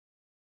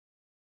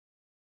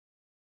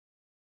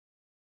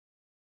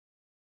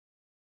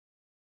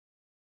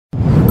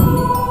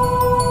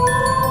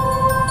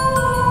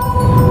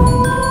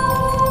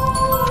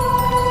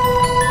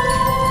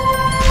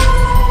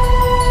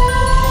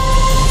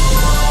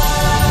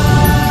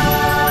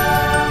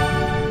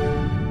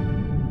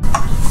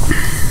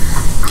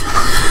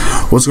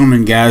What's going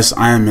on, guys?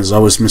 I am, as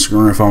always, Mr.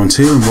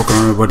 Greener512, and welcome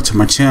everybody to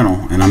my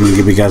channel. And I'm going to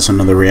give you guys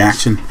another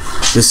reaction.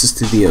 This is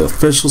to the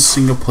official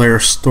single-player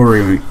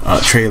story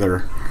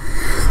trailer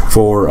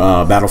for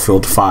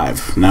Battlefield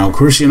 5. Now, of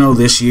course, you know,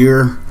 this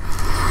year,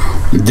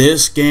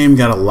 this game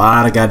got a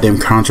lot of goddamn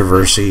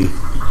controversy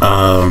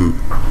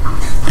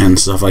and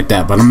stuff like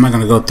that. But I'm not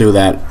going to go through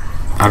that.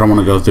 I don't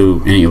want to go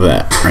through any of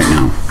that right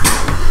now.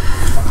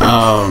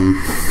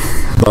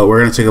 But we're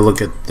going to take a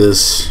look at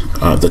this,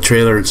 the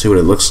trailer, and see what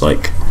it looks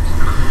like.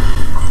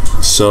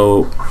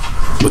 So,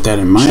 with that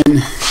in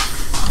mind,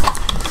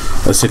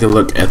 let's take a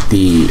look at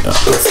the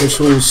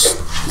official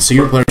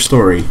single-player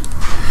story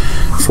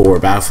for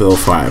Battlefield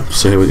 5.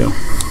 So here we go.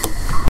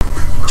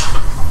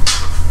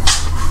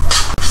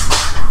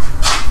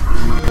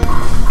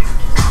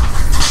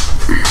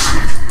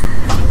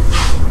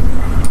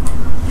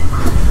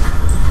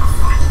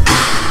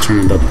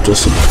 Turn it up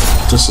just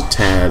a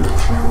tad.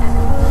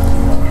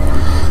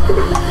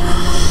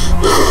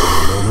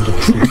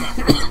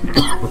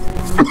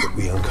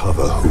 We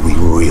uncover who we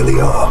really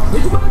are.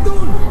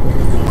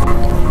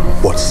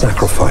 What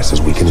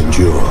sacrifices we can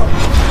endure.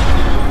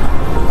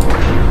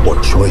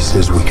 What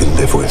choices we can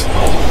live with.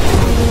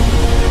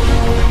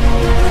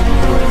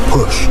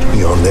 Pushed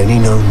beyond any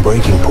known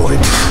breaking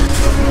point.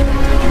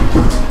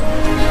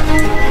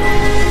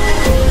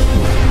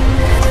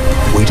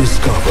 We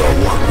discover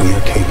what we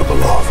are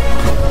capable of.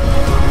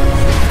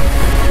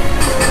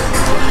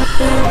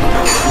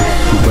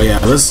 But yeah,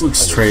 this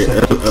looks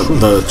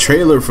the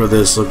trailer for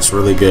this looks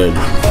really good.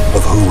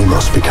 Of who we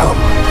must become.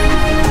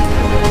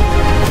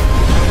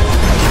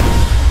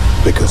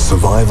 Because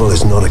survival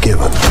is not a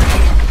given.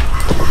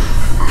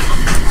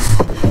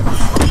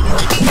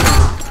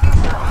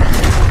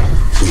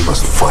 We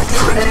must fight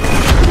for it.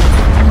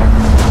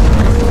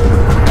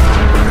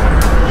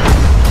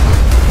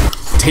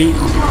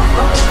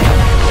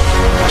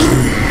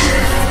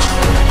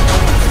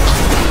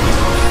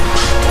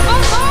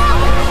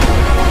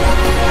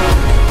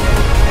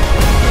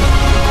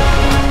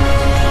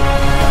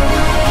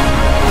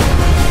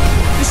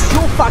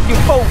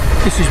 Fucking fault.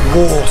 This is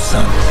war,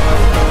 son.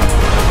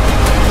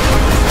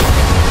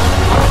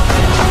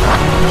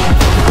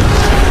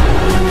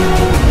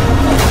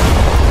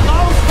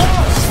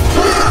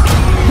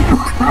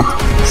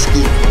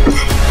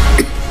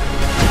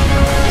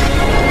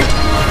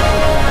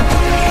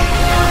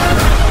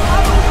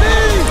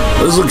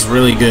 This looks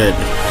really good. I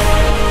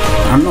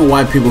don't know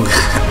why people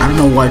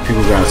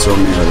got so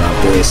mad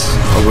about this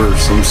over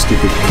some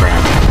stupid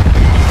crap.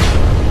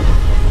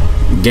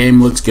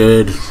 Game looks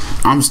good.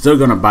 I'm still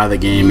gonna buy the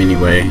game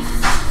anyway.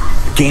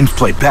 Games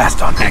play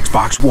best on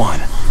Xbox One.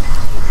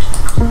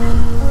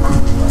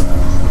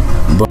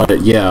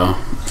 But yeah,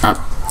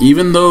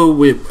 even though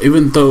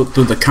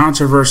through the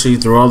controversy,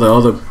 through all the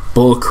other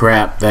bull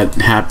crap that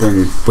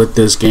happened with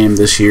this game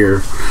this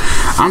year,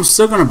 I'm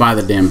still gonna buy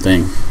the damn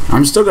thing.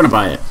 I'm still gonna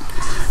buy it.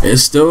 It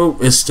still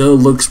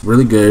looks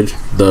really good.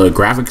 The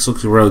graphics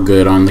look real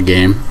good on the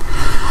game.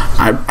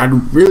 I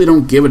really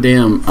don't give a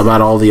damn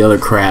about all the other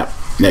crap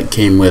that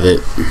came with it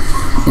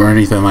or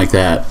anything like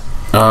that.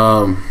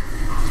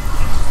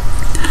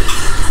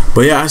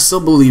 But yeah, I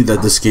still believe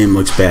that this game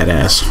looks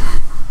badass.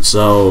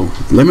 So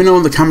let me know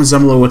in the comments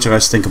down below what you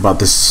guys think about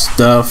this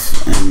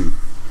stuff and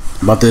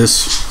about the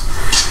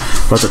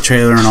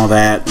trailer and all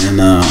that.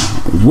 And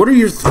what are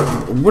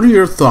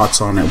your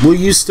thoughts on it? Will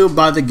you still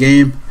buy the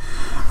game,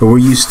 or will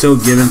you still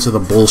give into the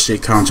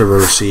bullshit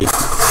controversy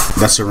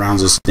that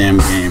surrounds this damn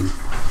game?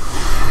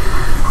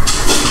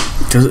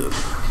 Because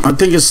I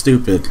think it's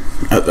stupid.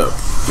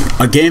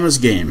 A game is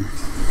game.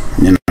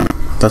 You know,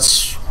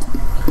 that's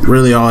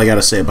really all I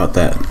gotta say about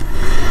that.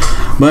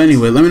 But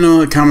anyway, let me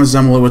know in the comments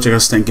down below what you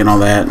guys think and all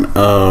that.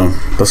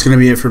 That's gonna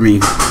be it for me.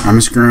 I'm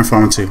Mr.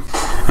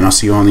 Greener512, and I'll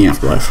see you on the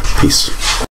afterlife. Peace.